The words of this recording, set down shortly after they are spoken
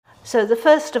So the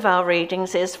first of our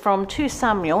readings is from 2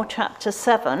 Samuel chapter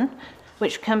 7,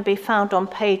 which can be found on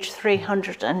page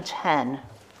 310.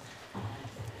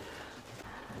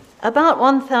 About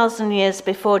 1,000 years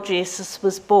before Jesus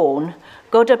was born,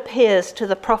 God appears to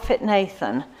the prophet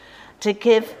Nathan to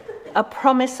give a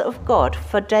promise of God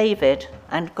for David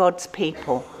and God's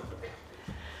people.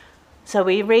 So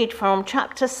we read from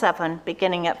chapter 7,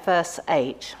 beginning at verse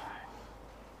 8.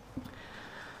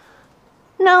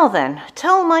 Now then,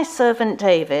 tell my servant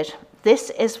David, this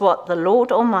is what the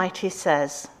Lord Almighty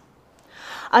says.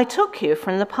 I took you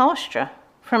from the pasture,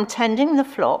 from tending the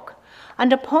flock,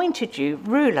 and appointed you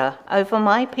ruler over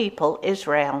my people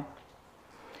Israel.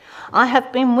 I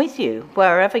have been with you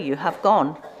wherever you have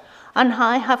gone, and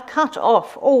I have cut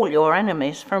off all your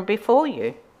enemies from before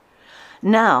you.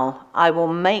 Now I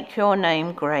will make your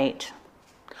name great,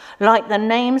 like the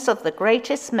names of the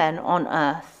greatest men on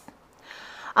earth.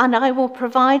 And I will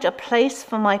provide a place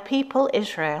for my people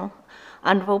Israel,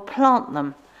 and will plant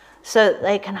them, so that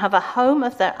they can have a home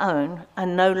of their own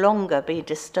and no longer be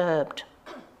disturbed.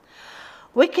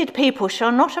 Wicked people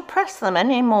shall not oppress them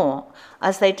any more,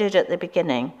 as they did at the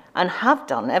beginning, and have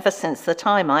done ever since the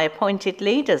time I appointed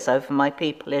leaders over my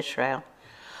people Israel.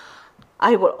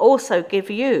 I will also give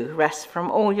you rest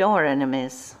from all your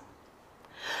enemies.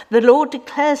 The Lord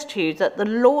declares to you that the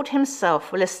Lord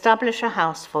himself will establish a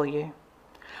house for you.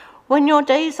 When your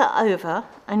days are over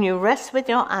and you rest with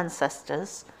your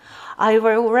ancestors, I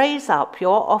will raise up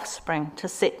your offspring to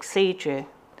succeed you,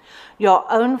 your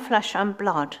own flesh and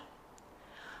blood,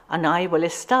 and I will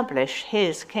establish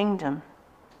his kingdom.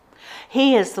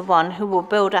 He is the one who will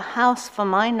build a house for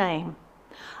my name,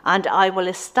 and I will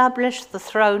establish the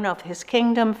throne of his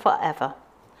kingdom forever.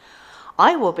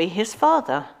 I will be his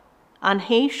father, and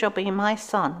he shall be my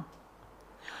son.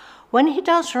 When he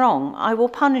does wrong, I will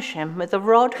punish him with a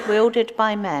rod wielded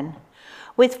by men,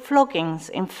 with floggings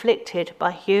inflicted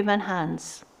by human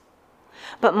hands.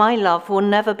 But my love will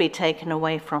never be taken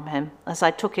away from him, as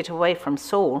I took it away from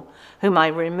Saul, whom I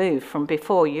removed from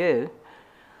before you.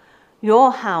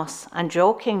 Your house and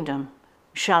your kingdom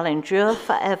shall endure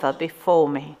forever before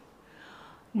me.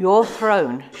 Your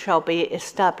throne shall be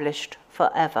established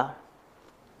forever.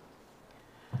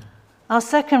 Our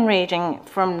second reading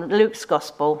from Luke's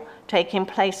Gospel, taking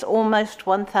place almost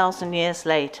 1,000 years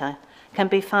later, can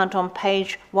be found on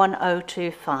page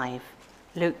 1025,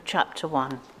 Luke chapter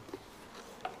 1.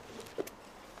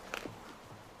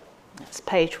 That's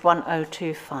page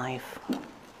 1025.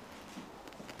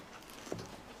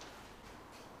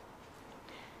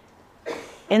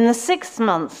 In the 6th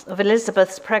month of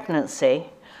Elizabeth's pregnancy,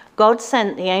 God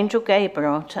sent the angel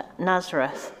Gabriel to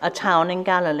Nazareth, a town in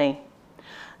Galilee,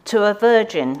 to a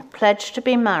virgin pledged to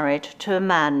be married to a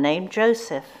man named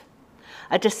Joseph,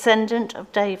 a descendant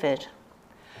of David.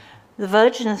 The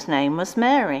virgin's name was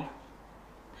Mary.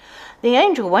 The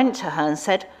angel went to her and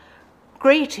said,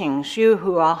 "Greetings, you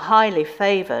who are highly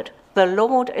favored. The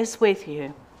Lord is with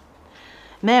you."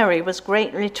 Mary was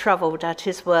greatly troubled at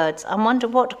his words and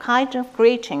wondered what kind of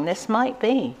greeting this might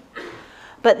be.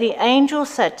 But the angel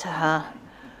said to her,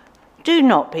 "Do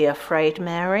not be afraid,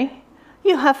 Mary.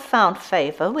 You have found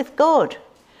favor with God.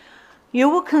 You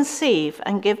will conceive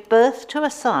and give birth to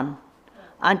a son,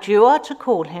 and you are to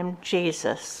call him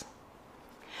Jesus.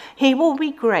 He will be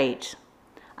great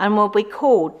and will be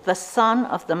called the Son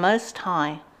of the Most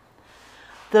High.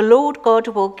 The Lord God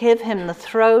will give him the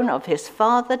throne of his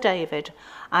father David,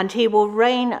 and he will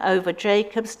reign over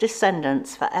Jacob's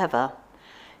descendants forever.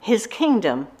 His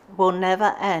kingdom will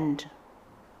never end."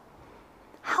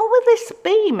 "How will this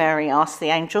be?" Mary asked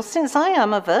the angel, "since I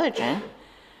am a virgin?"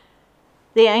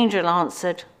 The angel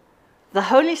answered, "The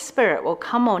Holy Spirit will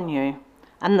come on you,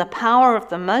 and the power of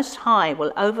the Most High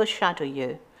will overshadow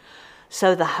you.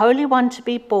 So the Holy One to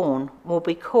be born will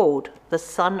be called the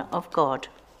Son of God.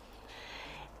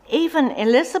 Even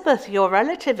Elizabeth, your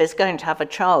relative, is going to have a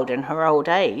child in her old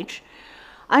age,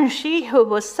 and she who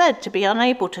was said to be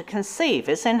unable to conceive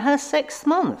is in her 6th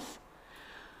month.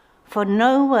 For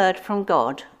no word from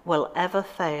God will ever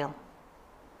fail."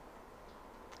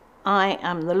 "I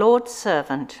am the Lord's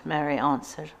servant," Mary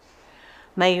answered.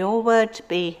 "May your word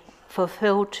be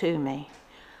fulfilled to me."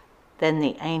 Then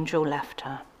the angel left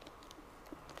her.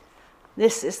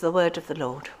 This is the word of the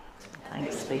Lord.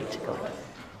 Thanks be to God.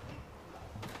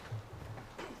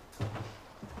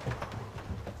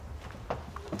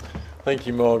 Thank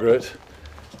you, Margaret.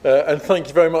 And thank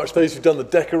you very much those who've done the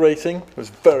decorating. It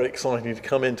was very exciting to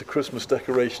come into Christmas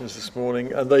decorations this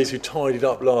morning, and those who tidied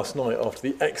up last night after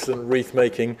the excellent wreath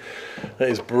making. That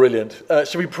is brilliant.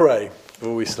 Shall we pray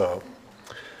before we start?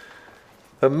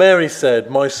 And Mary said,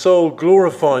 "My soul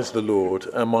glorifies the Lord,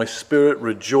 and my spirit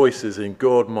rejoices in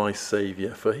God my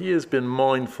Saviour, for he has been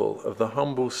mindful of the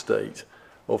humble state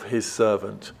of his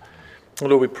servant."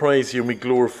 Lord, we praise you and we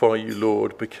glorify you,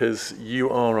 Lord, because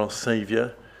you are our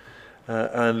Saviour.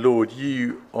 And Lord,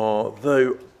 you are,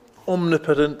 though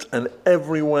omnipotent and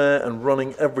everywhere and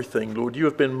running everything, Lord, you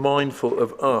have been mindful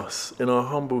of us in our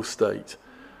humble state,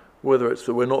 whether it's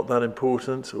that we're not that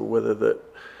important or whether that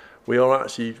we are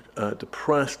actually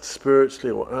depressed spiritually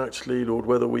or actually, Lord,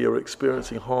 whether we are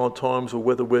experiencing hard times or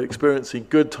whether we're experiencing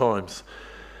good times.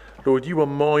 Lord, you are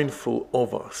mindful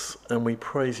of us and we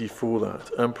praise you for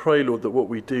that. And pray, Lord, that what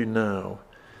we do now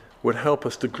would help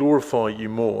us to glorify you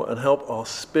more and help our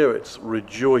spirits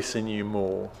rejoice in you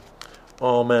more.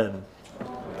 Amen.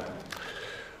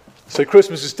 So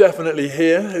Christmas is definitely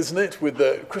here, isn't it? With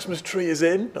the Christmas tree is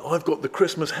in. I've got the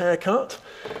Christmas haircut.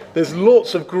 There's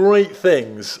lots of great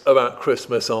things about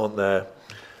Christmas, aren't there?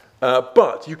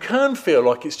 But you can feel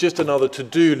like it's just another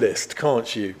to-do list,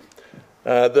 can't you?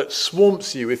 That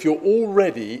swamps you if you're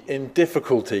already in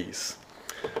difficulties.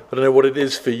 I don't know what it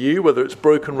is for you, whether it's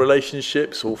broken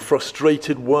relationships or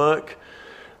frustrated work,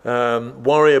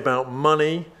 worry about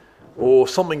money, or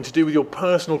something to do with your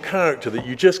personal character that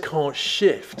you just can't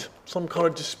shift, some kind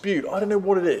of dispute. I don't know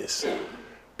what it is.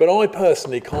 But I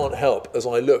personally can't help as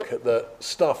I look at the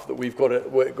stuff that we're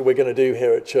going to do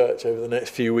here at church over the next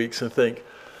few weeks and think,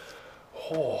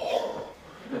 oh.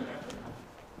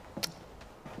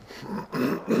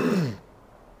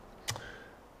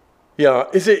 Yeah,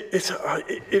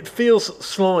 it feels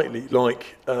slightly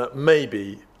like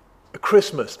maybe a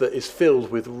Christmas that is filled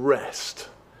with rest.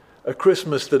 A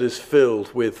Christmas that is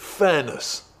filled with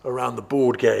fairness around the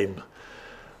board game.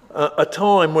 A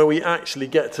time where we actually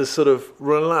get to sort of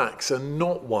relax and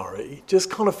not worry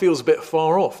just kind of feels a bit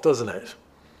far off, doesn't it?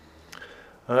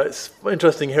 It's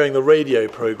interesting hearing the radio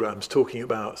programmes talking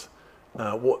about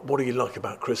what do you like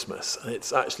about Christmas? And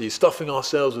it's actually stuffing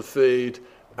ourselves with food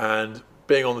and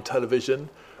being on the television.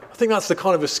 I think that's the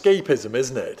kind of escapism,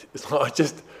 isn't it? It's like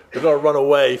we've got to run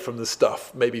away from the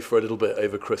stuff, maybe for a little bit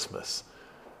over Christmas.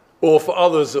 Or for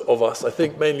others of us, I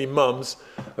think mainly mums,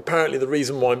 apparently the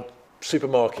reason why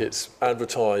supermarkets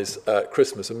advertise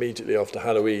Christmas immediately after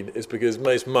Halloween is because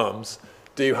most mums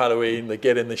do Halloween, they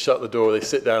get in, they shut the door, they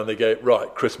sit down, they go,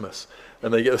 right, Christmas.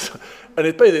 And they get, and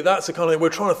it's basically that's the kind of thing, we're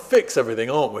trying to fix everything,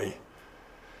 aren't we?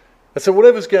 And so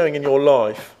whatever's going in your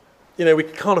life, you know, we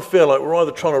kind of feel like we're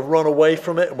either trying to run away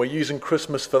from it and we're using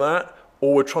Christmas for that,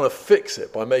 or we're trying to fix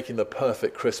it by making the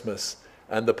perfect Christmas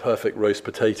and the perfect roast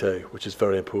potato, which is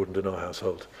very important in our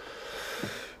household.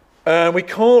 And we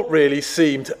can't really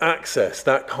seem to access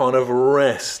that kind of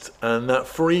rest and that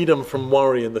freedom from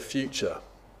worry in the future,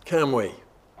 can we?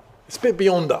 It's a bit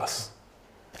beyond us.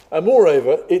 And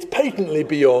moreover, it's patently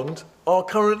beyond our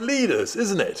current leaders,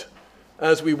 isn't it?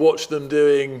 As we watch them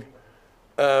doing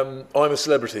I'm a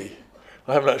Celebrity.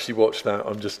 I haven't actually watched that,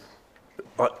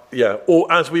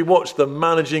 or as we watch them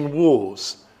managing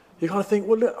wars. You kind of think,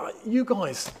 well, look, you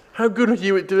guys, how good are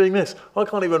you at doing this? I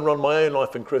can't even run my own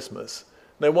life in Christmas.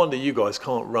 No wonder you guys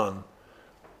can't run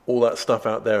all that stuff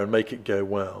out there and make it go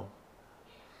well.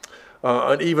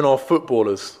 And even our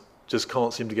footballers just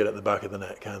can't seem to get at the back of the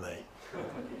net, can they?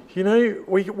 You know,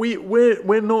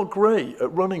 we're not great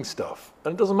at running stuff.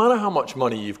 And it doesn't matter how much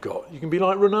money you've got. You can be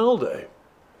like Ronaldo,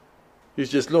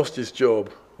 who's just lost his job.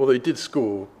 Although he did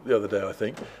score the other day, I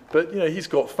think. But, you know, he's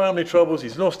got family troubles.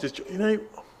 He's lost his job. You know,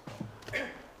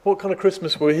 what kind of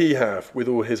Christmas will he have with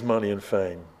all his money and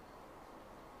fame?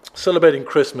 Celebrating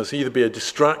Christmas either be a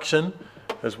distraction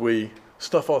as we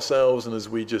stuff ourselves and as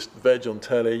we just veg on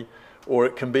telly, or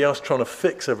it can be us trying to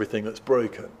fix everything that's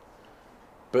broken,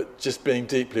 but just being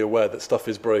deeply aware that stuff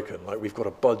is broken, like we've got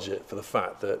a budget for the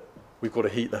fact that we've got to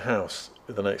heat the house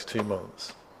in the next 2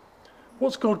 months.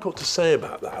 What's God got to say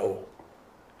about that all?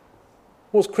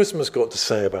 What's Christmas got to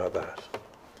say about that?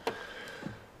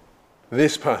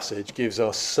 This passage gives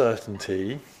us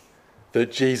certainty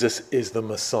that Jesus is the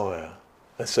Messiah,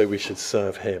 and so we should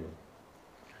serve him.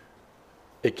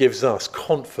 It gives us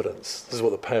confidence. This is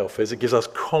what the payoff is. It gives us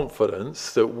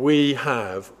confidence that we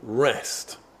have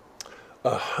rest,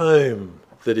 a home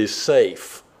that is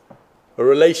safe, a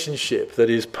relationship that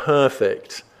is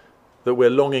perfect, that we're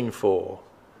longing for,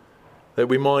 that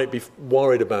we might be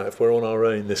worried about if we're on our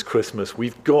own this Christmas.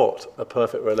 We've got a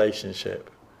perfect relationship.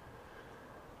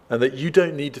 And that you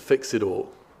don't need to fix it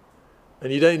all.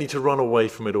 And you don't need to run away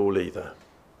from it all either.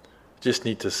 You just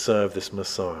need to serve this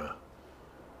Messiah.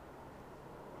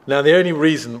 Now, the only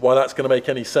reason why that's going to make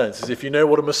any sense is if you know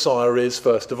what a Messiah is,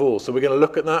 first of all. So we're going to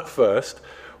look at that first.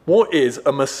 What is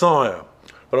a Messiah?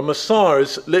 But a Messiah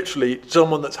is literally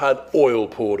someone that's had oil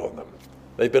poured on them.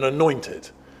 They've been anointed.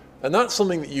 And that's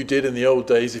something that you did in the old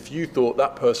days if you thought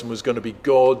that person was going to be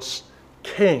God's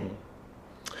king.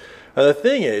 And the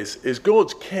thing is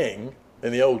God's king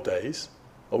in the old days,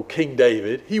 old King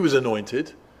David, he was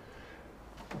anointed.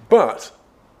 But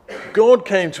God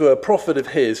came to a prophet of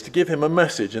his to give him a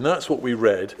message, and that's what we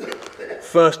read.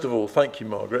 First of all, thank you,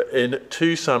 Margaret, in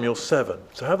 2 Samuel 7.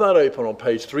 So have that open on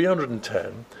page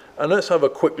 310, and let's have a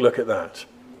quick look at that.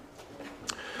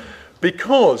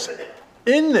 Because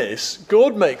in this,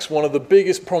 God makes one of the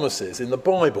biggest promises in the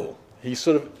Bible. He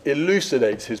sort of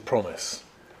elucidates his promise.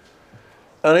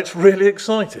 And it's really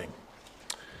exciting.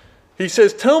 He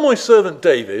says, tell my servant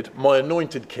David, my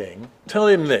anointed king, tell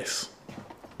him this.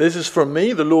 This is from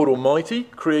me, the Lord Almighty,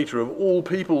 creator of all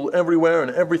people everywhere and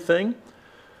everything.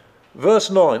 Verse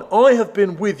 9, I have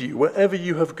been with you wherever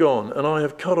you have gone, and I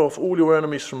have cut off all your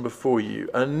enemies from before you.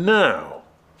 And now,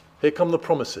 here come the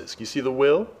promises. You see the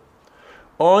will?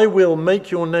 I will make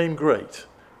your name great,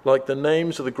 like the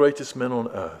names of the greatest men on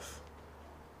earth.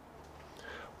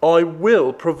 I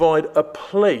will provide a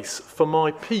place for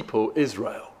my people,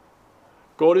 Israel.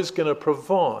 God is going to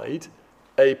provide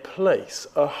a place,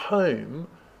 a home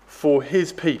for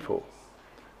his people.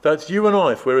 That's you and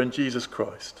I if we're in Jesus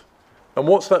Christ. And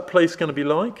what's that place going to be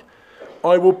like?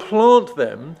 I will plant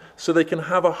them so they can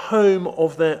have a home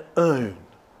of their own.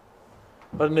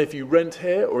 I don't know if you rent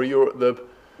here or you're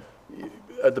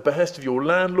at the behest of your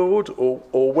landlord,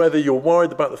 or whether you're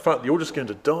worried about the fact that you're just going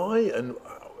to die, and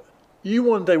you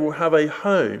one day will have a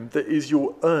home that is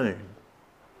your own.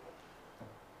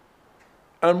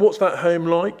 And what's that home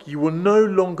like? You will no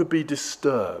longer be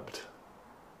disturbed.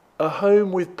 A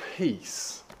home with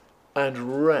peace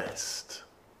and rest.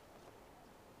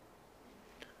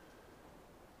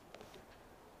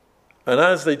 And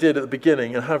as they did at the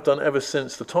beginning and have done ever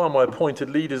since the time I appointed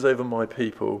leaders over my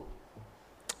people,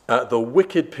 the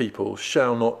wicked people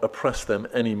shall not oppress them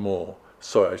anymore.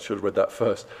 Sorry, I should have read that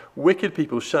first. Wicked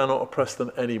people shall not oppress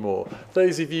them anymore.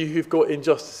 Those of you who've got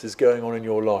injustices going on in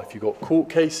your life, you've got court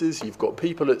cases, you've got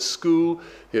people at school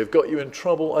who have got you in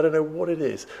trouble, I don't know what it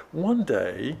is. One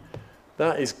day,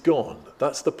 that is gone.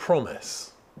 That's the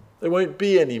promise. There won't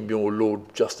be any more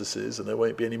Lord Justices, and there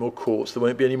won't be any more courts, there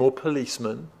won't be any more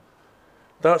policemen.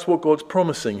 That's what God's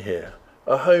promising here.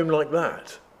 A home like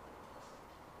that.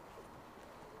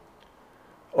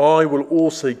 I will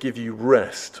also give you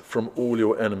rest from all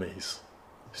your enemies.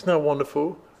 Isn't that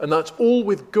wonderful? And that's all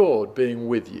with God being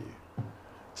with you.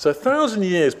 So 1,000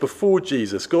 years before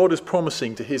Jesus, God is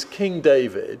promising to his King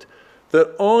David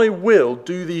that I will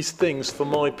do these things for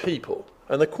my people.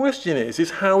 And the question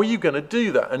is how are you going to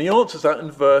do that? And he answers that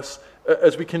in verse,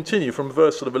 as we continue from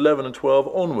verse sort of 11 and 12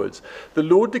 onwards. The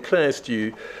Lord declares to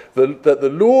you that the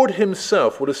Lord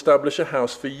himself will establish a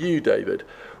house for you, David.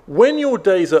 When your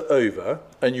days are over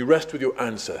and you rest with your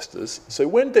ancestors, so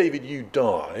when, David, you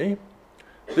die,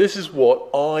 this is what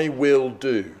I will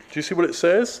do. Do you see what it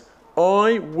says?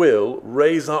 I will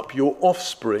raise up your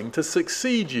offspring to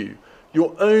succeed you,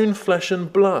 your own flesh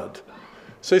and blood.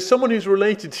 So someone who's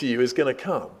related to you is going to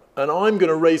come, and I'm going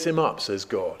to raise him up, says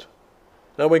God.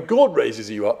 Now, when God raises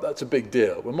you up, that's a big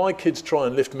deal. When my kids try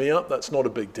and lift me up, that's not a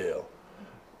big deal.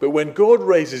 But when God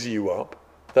raises you up,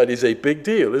 that is a big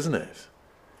deal, isn't it?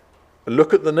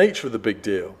 Look at the nature of the big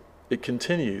deal. It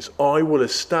continues, I will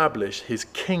establish his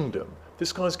kingdom.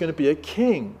 This guy's going to be a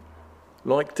king,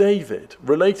 like David,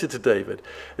 related to David.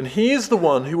 And he is the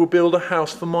one who will build a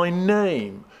house for my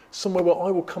name, somewhere where I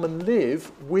will come and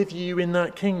live with you in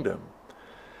that kingdom.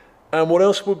 And what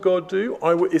else will God do?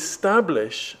 I will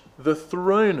establish the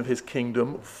throne of his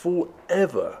kingdom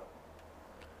forever.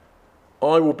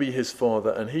 I will be his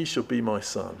father, and he shall be my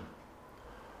son.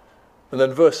 And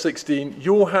then verse 16,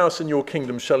 your house and your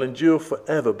kingdom shall endure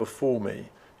forever before me.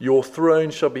 Your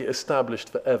throne shall be established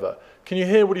forever. Can you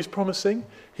hear what he's promising?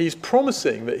 He's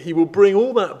promising that he will bring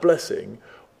all that blessing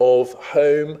of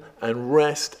home and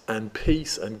rest and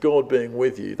peace and God being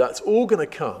with you. That's all going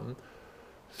to come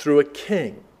through a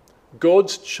king,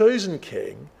 God's chosen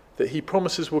king that he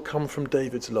promises will come from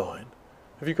David's line.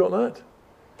 Have you got that?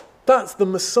 That's the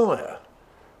Messiah.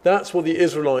 That's what the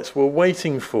Israelites were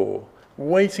waiting for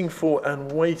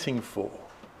and waiting for.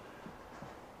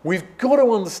 We've got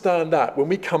to understand that when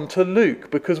we come to Luke,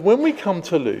 because when we come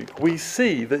to Luke, we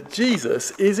see that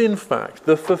Jesus is in fact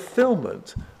the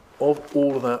fulfillment of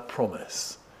all of that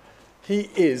promise. He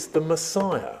is the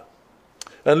Messiah.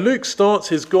 And Luke starts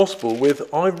his gospel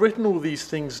with, I've written all these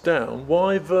things down.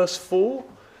 Why? Verse 4,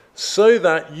 so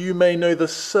that you may know the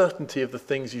certainty of the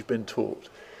things you've been taught.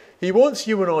 He wants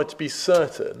you and I to be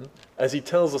certain, as he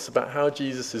tells us about how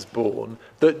Jesus is born,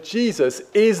 that Jesus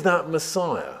is that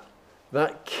Messiah,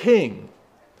 that King,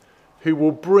 who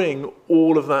will bring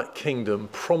all of that kingdom,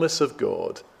 promise of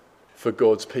God, for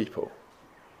God's people.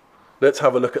 Let's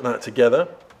have a look at that together.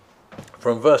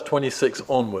 From verse 26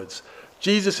 onwards,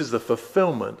 Jesus is the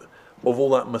fulfillment of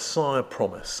all that Messiah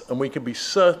promise, and we can be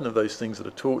certain of those things that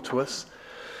are taught to us.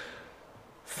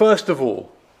 First of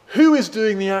all, who is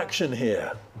doing the action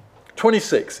here?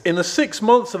 26. In the 6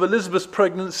 months of Elizabeth's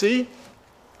pregnancy,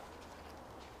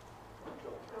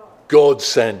 God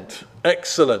sent.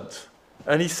 Excellent.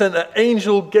 And he sent an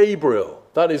angel Gabriel.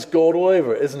 That is God all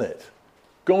over it, isn't it?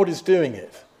 God is doing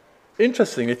it.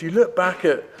 Interesting, if you look back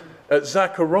at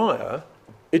Zechariah,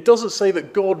 it doesn't say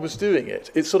that God was doing it.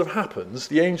 It sort of happens.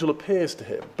 The angel appears to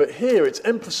him. But here it's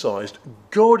emphasized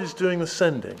God is doing the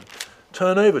sending.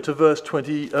 Turn over to verse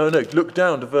 20. Look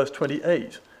down to verse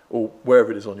 28, or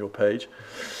wherever it is on your page.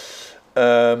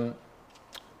 Who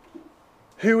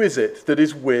is it that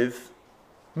is with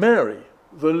Mary?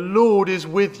 The Lord is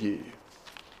with you.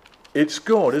 It's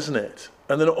God, isn't it?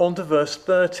 And then on to verse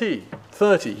 30.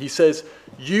 He says,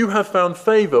 you have found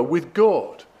favor with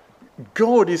God.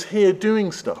 God is here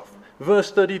doing stuff.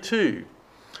 Verse 32.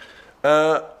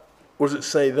 What does it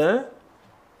say there?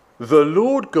 The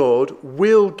Lord God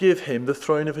will give him the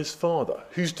throne of his father.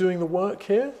 Who's doing the work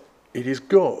here? It is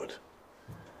God.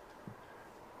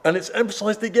 And it's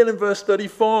emphasized again in verse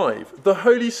 35. The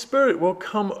Holy Spirit will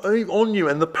come on you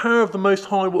and the power of the Most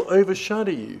High will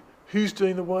overshadow you. Who's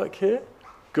doing the work here?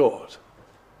 God.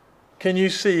 Can you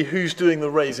see who's doing the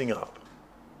raising up?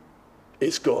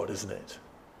 It's God, isn't it?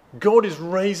 God is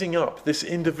raising up this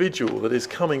individual that is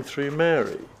coming through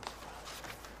Mary.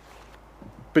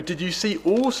 But did you see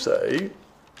also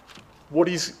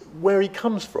where he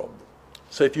comes from?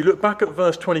 So if you look back at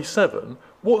verse 27,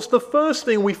 what's the first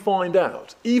thing we find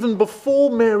out, even before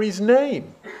Mary's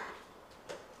name?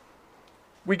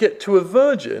 We get to a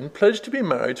virgin pledged to be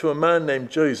married to a man named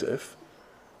Joseph.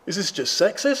 Is this just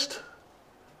sexist?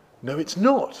 No, it's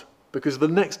not, because the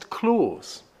next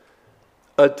clause,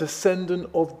 a descendant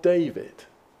of David.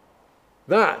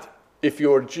 That, if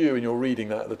you're a Jew and you're reading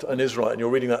that, an Israelite and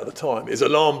you're reading that at the time, is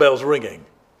alarm bells ringing.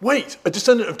 Wait, a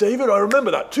descendant of David? I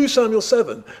remember that. 2 Samuel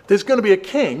 7. There's going to be a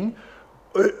king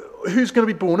who's going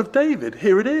to be born of David.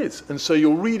 Here it is. And so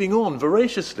you're reading on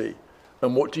voraciously.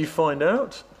 And what do you find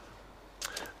out?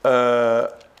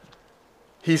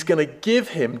 He's going to give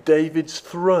him David's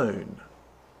throne.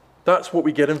 That's what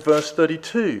we get in verse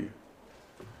 32.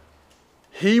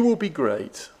 He will be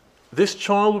great. This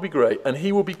child will be great, and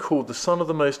he will be called the Son of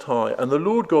the Most High, and the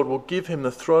Lord God will give him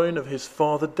the throne of his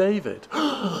father David.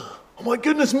 Oh my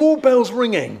goodness, more bells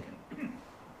ringing.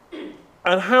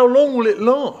 And how long will it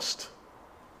last?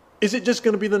 Is it just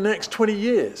going to be the next 20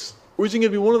 years? Or is he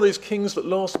going to be one of those kings that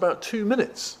lasts about 2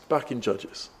 minutes back in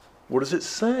Judges? What does it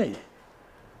say?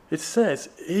 It says,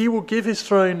 he will give his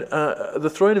throne, the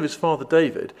throne of his father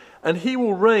David, and he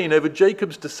will reign over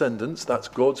Jacob's descendants, that's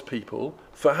God's people,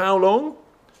 for how long?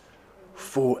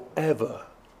 Forever.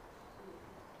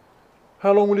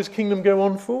 How long will his kingdom go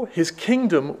on for? His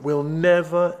kingdom will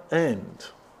never end.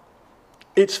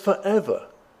 It's forever.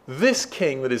 This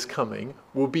king that is coming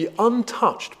will be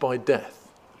untouched by death.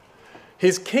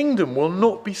 His kingdom will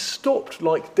not be stopped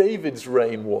like David's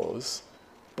reign was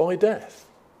by death.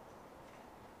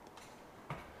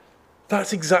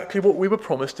 That's exactly what we were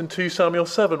promised in 2 Samuel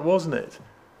 7, wasn't it?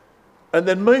 And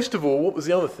then most of all, what was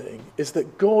the other thing? Is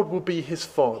that God will be his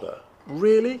father.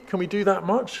 Really? Can we do that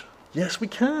much? Yes, we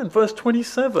can. Verse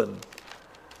 27.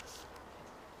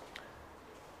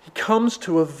 He comes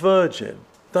to a virgin.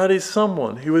 That is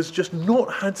someone who has just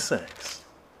not had sex.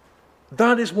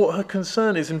 That is what her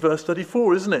concern is in verse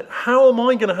 34, isn't it? How am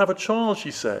I going to have a child,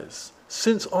 she says,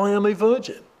 since I am a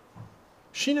virgin?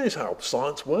 She knows how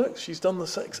science works. She's done the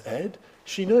sex ed.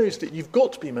 She knows that you've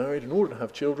got to be married in order to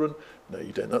have children. No,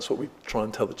 you don't. That's what we try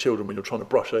and tell the children when you're trying to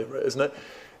brush over it, isn't it?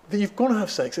 That you've got to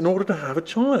have sex in order to have a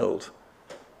child.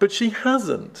 But she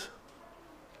hasn't.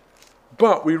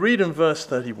 But we read in verse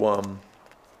 31,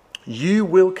 you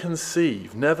will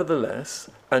conceive, nevertheless,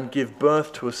 and give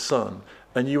birth to a son,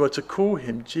 and you are to call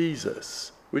him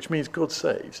Jesus, which means God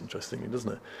saves, interestingly,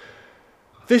 doesn't it?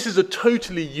 This is a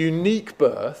totally unique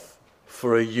birth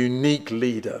for a unique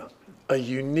leader, a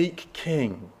unique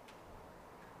king.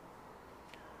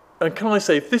 And can I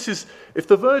say, if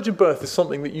the virgin birth is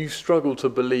something that you struggle to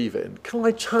believe in, can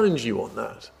I challenge you on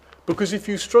that? Because if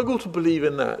you struggle to believe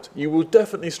in that, you will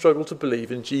definitely struggle to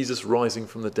believe in Jesus rising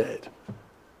from the dead.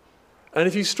 And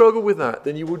if you struggle with that,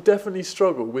 then you will definitely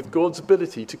struggle with God's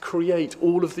ability to create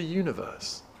all of the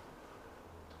universe.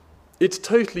 It's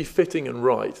totally fitting and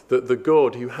right that the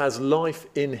God who has life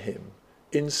in him,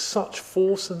 in such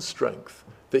force and strength,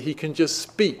 that he can just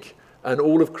speak and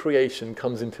all of creation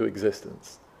comes into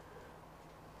existence.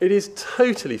 It is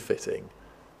totally fitting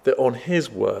that on his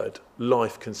word,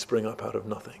 life can spring up out of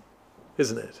nothing,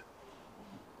 isn't it?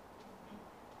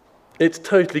 It's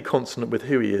totally consonant with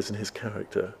who he is and his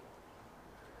character.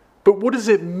 But what does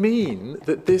it mean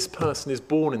that this person is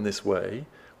born in this way?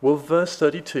 Well, verse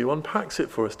 32 unpacks it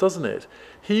for us, doesn't it?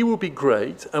 He will be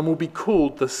great and will be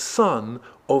called the Son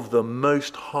of the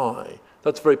Most High.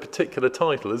 That's a very particular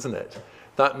title, isn't it?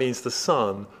 That means the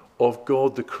Son of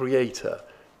God the Creator,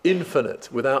 infinite,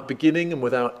 without beginning and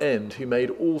without end, who made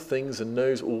all things and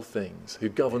knows all things, who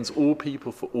governs all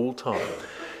people for all time.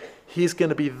 He's going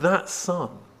to be that Son.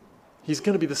 He's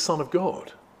going to be the Son of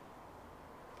God.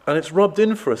 And it's rubbed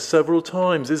in for us several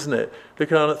times, isn't it? Look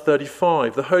down at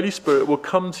 35. The Holy Spirit will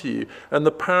come to you, and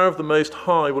the power of the Most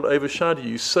High will overshadow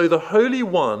you. So the Holy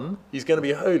One, he's going to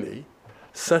be holy,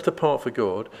 set apart for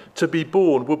God, to be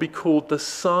born, will be called the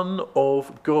Son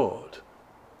of God.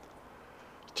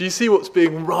 Do you see what's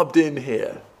being rubbed in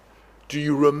here? Do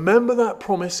you remember that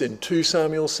promise in 2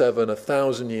 Samuel 7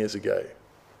 1,000 years ago?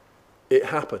 It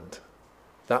happened.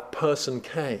 That person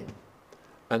came,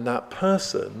 and that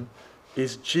person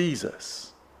is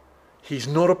Jesus. He's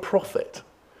not a prophet.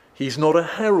 He's not a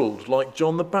herald like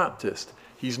John the Baptist.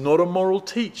 He's not a moral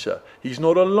teacher. He's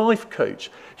not a life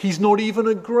coach. He's not even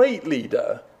a great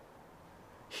leader.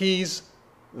 He's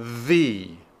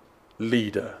the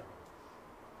leader.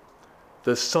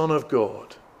 The Son of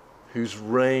God, whose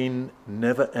reign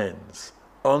never ends,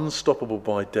 unstoppable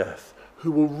by death,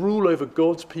 who will rule over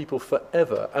God's people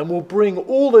forever and will bring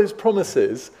all those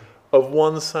promises of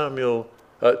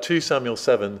 2 Samuel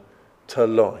 7 to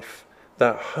life.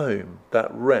 That home,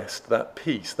 that rest, that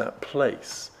peace, that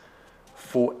place,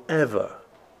 forever.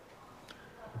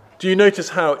 Do you notice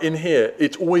how in here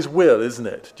it's always will, isn't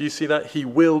it? Do you see that? He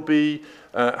will be.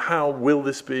 How will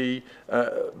this be?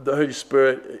 The Holy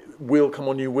Spirit will come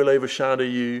on you, will overshadow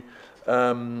you.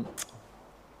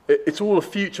 It's all a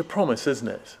future promise, isn't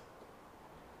it?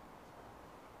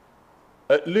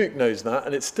 Luke knows that,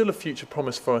 and it's still a future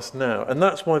promise for us now. And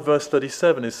that's why verse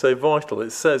 37 is so vital.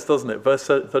 It says, doesn't it, verse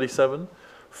 37,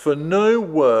 "For no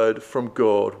word from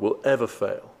God will ever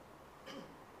fail."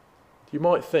 You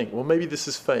might think, well, maybe this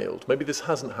has failed. Maybe this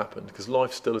hasn't happened because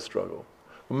life's still a struggle.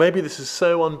 Well, maybe this is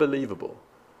so unbelievable.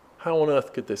 How on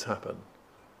earth could this happen?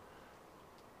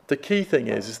 The key thing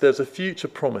is there's a future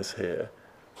promise here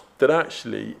that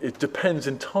actually it depends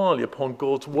entirely upon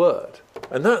God's word.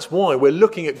 And that's why we're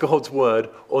looking at God's word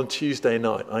on Tuesday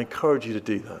night. I encourage you to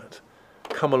do that.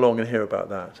 Come along and hear about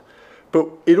that. But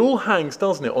it all hangs,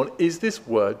 doesn't it, on is this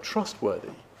word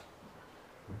trustworthy?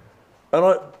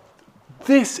 And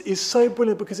this is so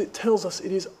brilliant because it tells us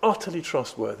it is utterly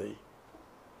trustworthy.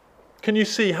 Can you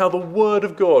see how the word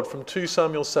of God from 2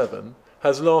 Samuel 7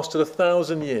 has lasted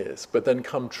 1,000 years but then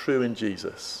come true in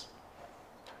Jesus?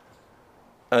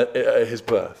 At his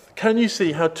birth. Can you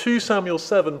see how 2 Samuel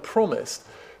 7 promised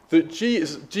that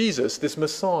Jesus, this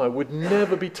Messiah, would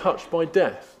never be touched by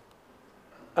death?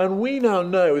 And we now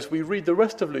know, as we read the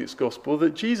rest of Luke's Gospel,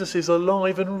 that Jesus is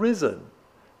alive and risen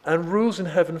and rules in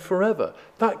heaven forever.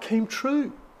 That came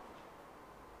true.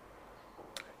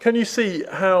 Can you see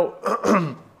how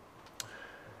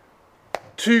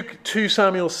 2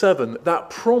 Samuel 7,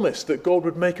 that promise that God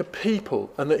would make a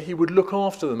people and that he would look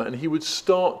after them and he would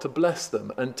start to bless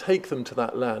them and take them to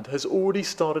that land, has already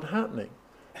started happening.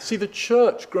 See the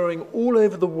church growing all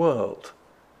over the world.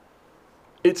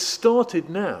 It's started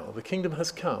now. The kingdom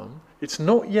has come. It's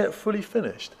not yet fully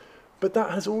finished, but that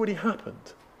has already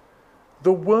happened.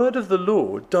 The word of the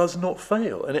Lord does not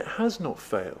fail, and it has not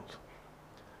failed.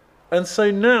 And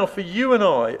so now for you and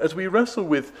I, as we wrestle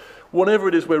with whatever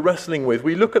it is we're wrestling with,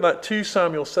 we look at that 2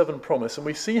 Samuel 7 promise and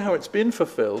we see how it's been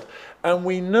fulfilled, and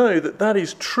we know that that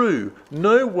is true.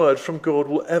 No word from God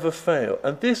will ever fail.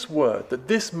 And this word, that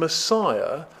this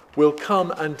Messiah will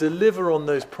come and deliver on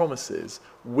those promises,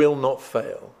 will not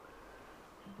fail.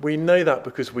 We know that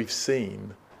because we've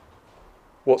seen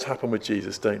what's happened with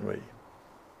Jesus, don't we?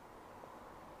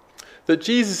 That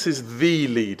Jesus is the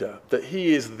leader, that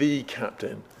he is the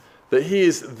captain, that he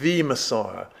is the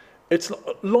Messiah.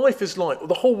 Life is like,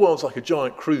 the whole world's like a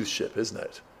giant cruise ship, isn't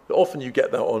it? Often you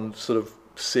get that on sort of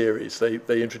series.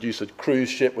 They introduce a cruise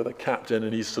ship with a captain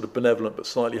and he's sort of benevolent but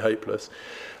slightly hopeless.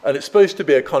 And it's supposed to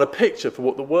be a kind of picture for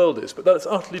what the world is, but that's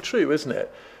utterly true, isn't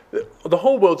it? The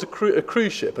whole world's a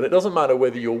cruise ship, and it doesn't matter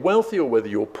whether you're wealthy or whether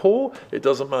you're poor. It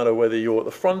doesn't matter whether you're at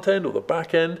the front end or the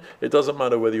back end. It doesn't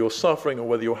matter whether you're suffering or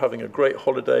whether you're having a great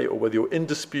holiday or whether you're in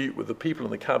dispute with the people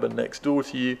in the cabin next door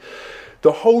to you.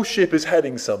 The whole ship is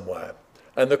heading somewhere.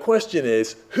 And the question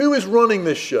is, who is running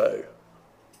this show?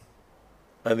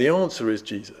 And the answer is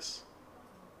Jesus.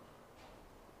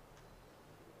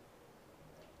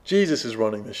 Jesus is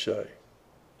running this show.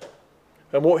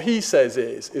 And what he says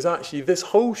is actually this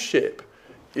whole ship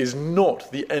is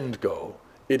not the end goal.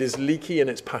 It is leaky and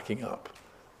it's packing up.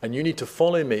 And you need to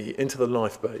follow me into the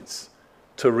lifeboats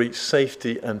to reach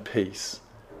safety and peace,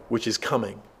 which is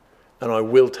coming. And I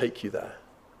will take you there.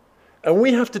 And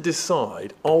we have to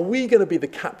decide, are we going to be the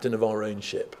captain of our own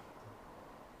ship?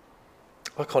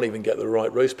 I can't even get the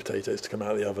right roast potatoes to come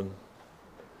out of the oven.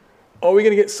 Are we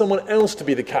going to get someone else to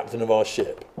be the captain of our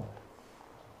ship?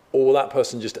 Or will that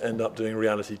person just end up doing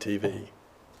reality TV?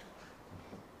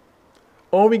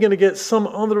 Are we going to get some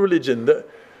other religion,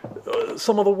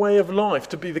 some other way of life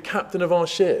to be the captain of our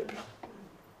ship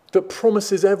that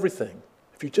promises everything?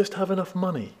 If you just have enough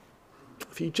money,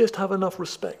 if you just have enough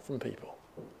respect from people.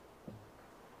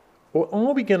 Or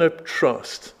are we going to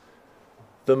trust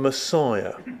the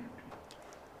Messiah,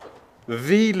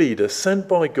 the leader sent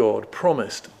by God,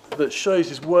 promised, that shows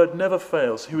his word never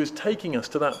fails, who is taking us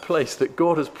to that place that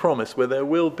God has promised, where there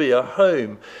will be a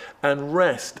home and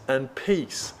rest and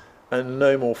peace and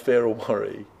no more fear or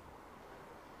worry?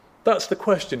 That's the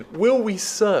question. Will we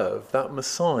serve that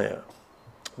Messiah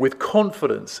with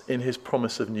confidence in his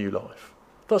promise of new life?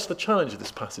 That's the challenge of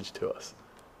this passage to us.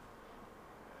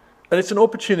 And it's an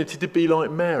opportunity to be like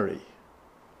Mary.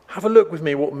 Have a look with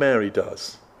me what Mary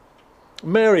does.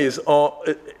 Mary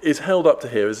is held up to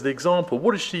here as the example.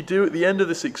 What does she do at the end of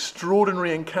this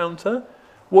extraordinary encounter?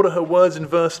 What are her words in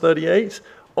verse 38?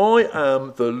 I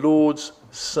am the Lord's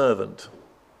servant.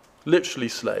 Literally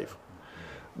slave.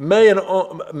 Mary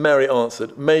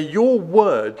answered, may your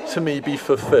word to me be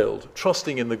fulfilled,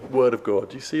 trusting in the word of God.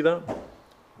 Do you see that?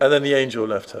 And then the angel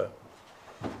left her.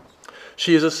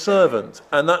 She is a servant,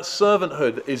 and that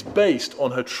servanthood is based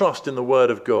on her trust in the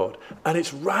word of God. And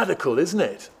it's radical, isn't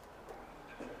it?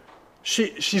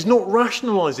 She's not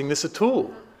rationalizing this at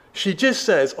all. She just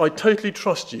says, I totally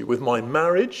trust you with my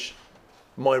marriage,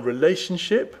 my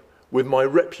relationship, with my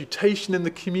reputation in the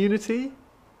community.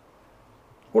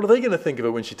 What are they going to think of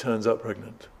her when she turns up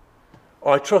pregnant?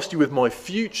 I trust you with my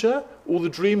future, all the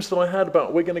dreams that I had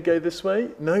about we're going to go this way.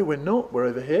 No, we're not. We're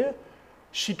over here.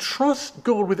 She trusts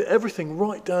God with everything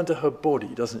right down to her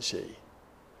body, doesn't she?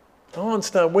 I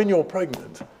understand when you're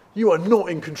pregnant, you are not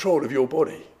in control of your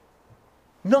body.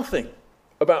 Nothing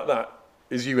about that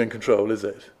is you in control, is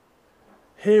it?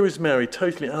 Here is Mary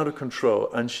totally out of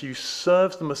control, and she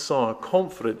serves the Messiah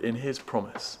confident in his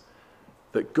promise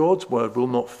that God's word will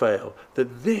not fail,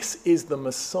 that this is the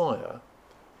Messiah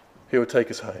who will take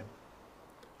us home.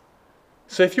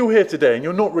 So if you're here today and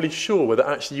you're not really sure whether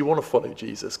actually you want to follow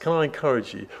Jesus, can I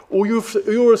encourage you? Or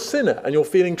you're a sinner and you're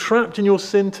feeling trapped in your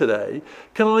sin today,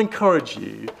 can I encourage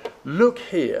you, look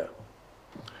here.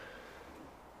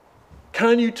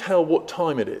 Can you tell what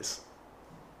time it is?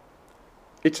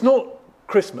 It's not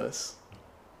Christmas.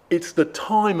 It's the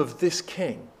time of this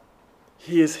King.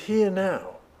 He is here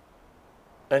now.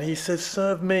 And he says,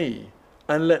 serve me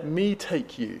and let me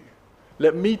take you.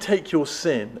 Let me take your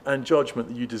sin and judgment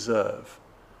that you deserve.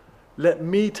 Let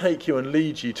me take you and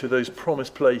lead you to those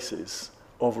promised places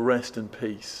of rest and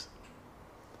peace.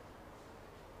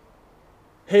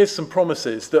 Here's some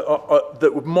promises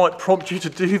that might prompt you to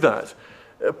do that.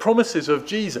 Promises of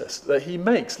Jesus that he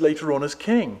makes later on as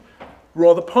king.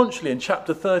 Rather punctually in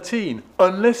chapter 13,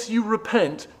 unless you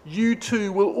repent, you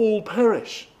too will all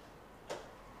perish.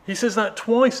 He says that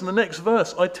twice in the next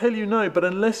verse. I tell you no, but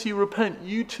unless you repent,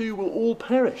 you too will all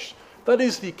perish. That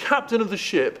is the captain of the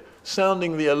ship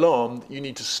sounding the alarm that you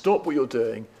need to stop what you're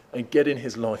doing and get in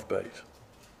his lifeboat.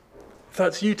 If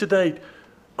that's you today,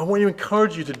 I want to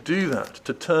encourage you to do that,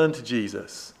 to turn to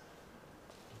Jesus.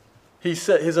 He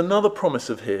said, here's another promise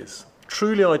of his.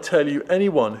 Truly I tell you,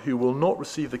 anyone who will not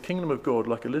receive the kingdom of God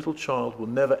like a little child will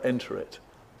never enter it.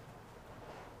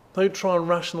 Don't try and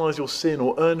rationalize your sin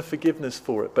or earn forgiveness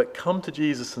for it, but come to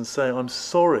Jesus and say, I'm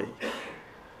sorry.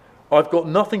 I've got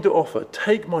nothing to offer.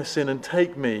 Take my sin and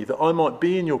take me, that I might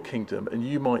be in your kingdom and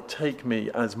you might take me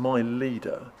as my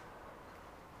leader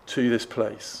to this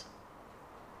place.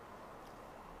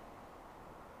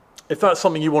 If that's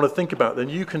something you want to think about, then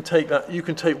you can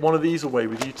take one of these away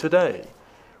with you today,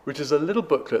 which is a little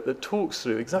booklet that talks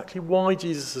through exactly why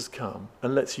Jesus has come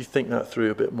and lets you think that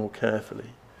through a bit more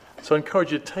carefully. So I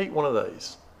encourage you to take one of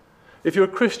those. If you're a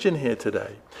Christian here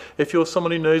today, if you're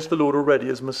someone who knows the Lord already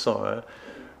as Messiah,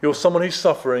 you're someone who's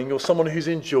suffering, you're someone who's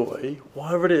in joy,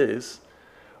 whatever it is,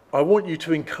 I want you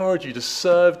to encourage you to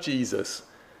serve Jesus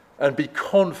and be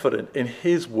confident in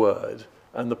his word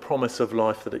and the promise of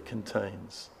life that it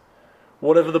contains.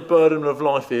 Whatever the burden of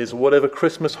life is, whatever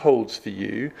Christmas holds for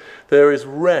you, there is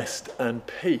rest and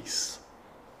peace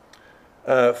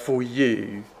for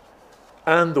you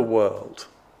and the world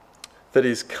that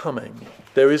is coming.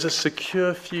 There is a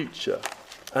secure future,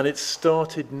 and it's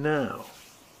started now.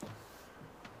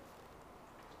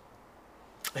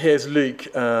 Here's Luke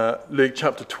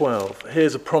chapter 12.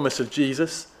 Here's a promise of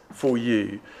Jesus for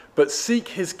you. But seek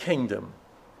his kingdom.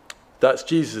 That's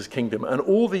Jesus' kingdom. And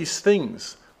all these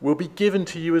things will be given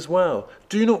to you as well.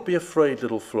 Do not be afraid,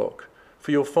 little flock,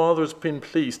 for your Father has been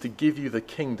pleased to give you the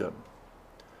kingdom.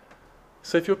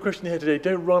 So if you're a Christian here today,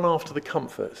 don't run after the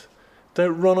comfort.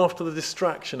 Don't run after the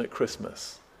distraction at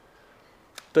Christmas.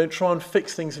 Don't try and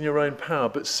fix things in your own power,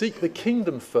 but seek the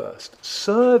kingdom first.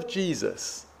 Serve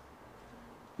Jesus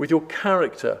with your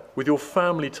character, with your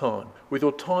family time with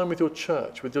your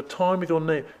church, with your time with your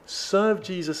neighbor. Serve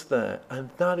Jesus there, and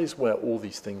that is where all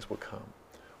these things will come.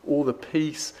 All the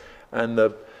peace and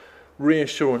the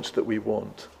reassurance that we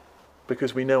want,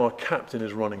 because we know our captain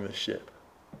is running the ship.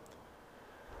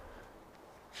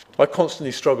 I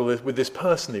constantly struggle with this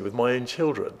personally, with my own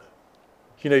children.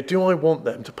 You know, do I want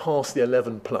them to pass the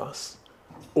 11 plus,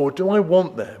 or do I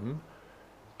want them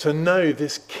to know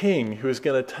this king who is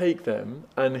going to take them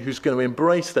and who's going to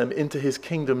embrace them into his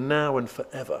kingdom now and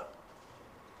forever?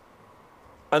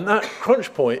 And that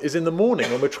crunch point is in the morning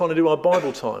when we're trying to do our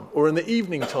Bible time, or in the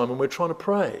evening time when we're trying to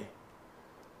pray.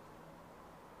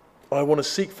 I want to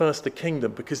seek first the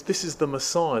kingdom, because this is the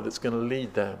Messiah that's going to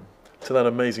lead them to that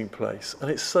amazing place. And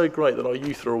it's so great that our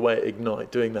youth are away at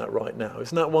Ignite doing that right now.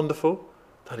 Isn't that wonderful?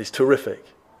 That is terrific.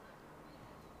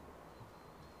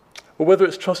 Or whether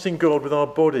it's trusting God with our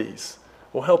bodies,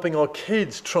 or helping our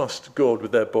kids trust God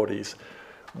with their bodies,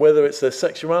 whether it's their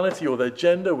sexuality or their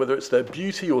gender, whether it's their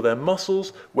beauty or their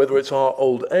muscles, whether it's our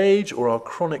old age or our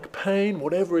chronic pain,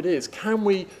 whatever it is, can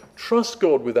we trust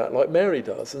God with that like Mary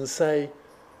does and say,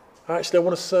 actually, I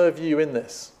want to serve you in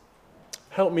this.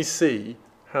 Help me see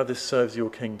how this serves your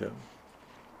kingdom.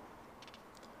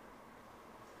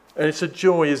 And it's a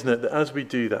joy, isn't it, that as we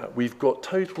do that, we've got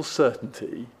total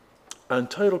certainty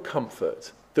and total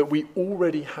comfort that we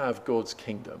already have God's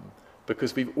kingdom,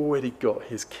 because we've already got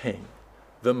his king,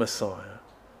 the Messiah.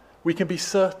 We can be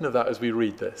certain of that as we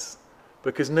read this,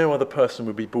 because no other person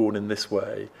would be born in this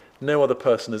way. No other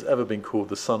person has ever been called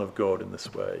the Son of God in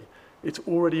this way. It's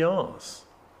already ours.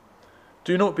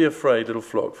 Do not be afraid, little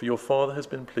flock, for your Father has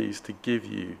been pleased to give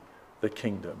you the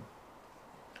kingdom.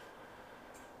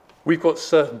 We've got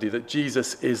certainty that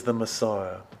Jesus is the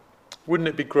Messiah. Wouldn't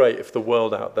it be great if the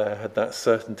world out there had that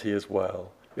certainty as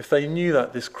well? If they knew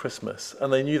that this Christmas,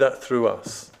 and they knew that through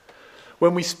us.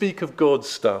 When we speak of God's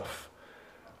stuff,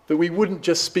 that we wouldn't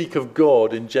just speak of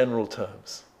God in general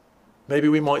terms. Maybe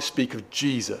we might speak of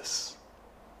Jesus.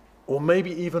 Or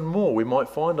maybe even more, we might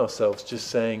find ourselves just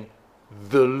saying,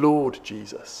 the Lord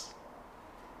Jesus.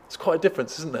 It's quite a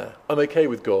difference, isn't there? I'm okay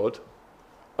with God.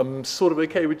 I'm sort of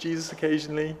okay with Jesus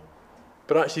occasionally.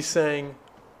 But actually saying,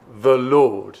 the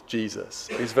Lord Jesus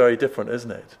is very different, isn't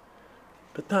it?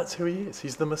 But that's who he is.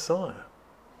 He's the Messiah.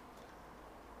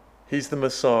 He's the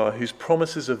Messiah whose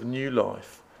promises of new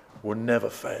life will never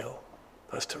fail.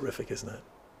 That's terrific, isn't it?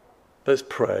 Let's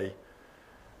pray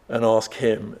and ask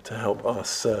him to help us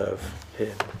serve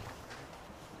him.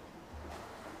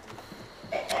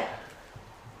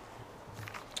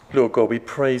 Lord God, we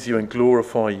praise you and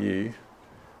glorify you,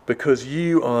 because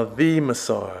you are the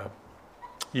Messiah.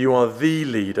 You are the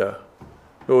leader.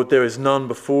 Lord, there is none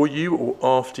before you or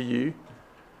after you.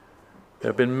 There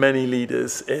have been many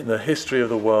leaders in the history of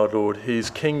the world, Lord, whose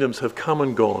kingdoms have come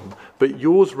and gone, but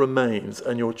yours remains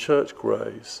and your church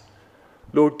grows.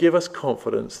 Lord, give us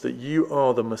confidence that you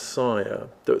are the Messiah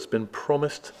that's been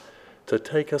promised to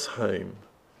take us home.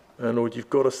 And Lord, you've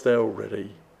got us there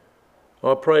already.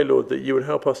 I pray, Lord, that you would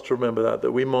help us to remember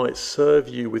that we might serve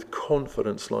you with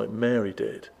confidence like Mary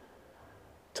did.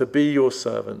 To be your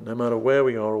servant, no matter where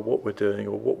we are or what we're doing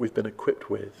or what we've been equipped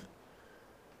with.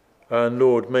 And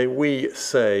Lord, may we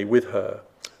say with her,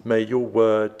 may your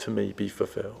word to me be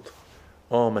fulfilled.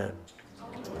 Amen.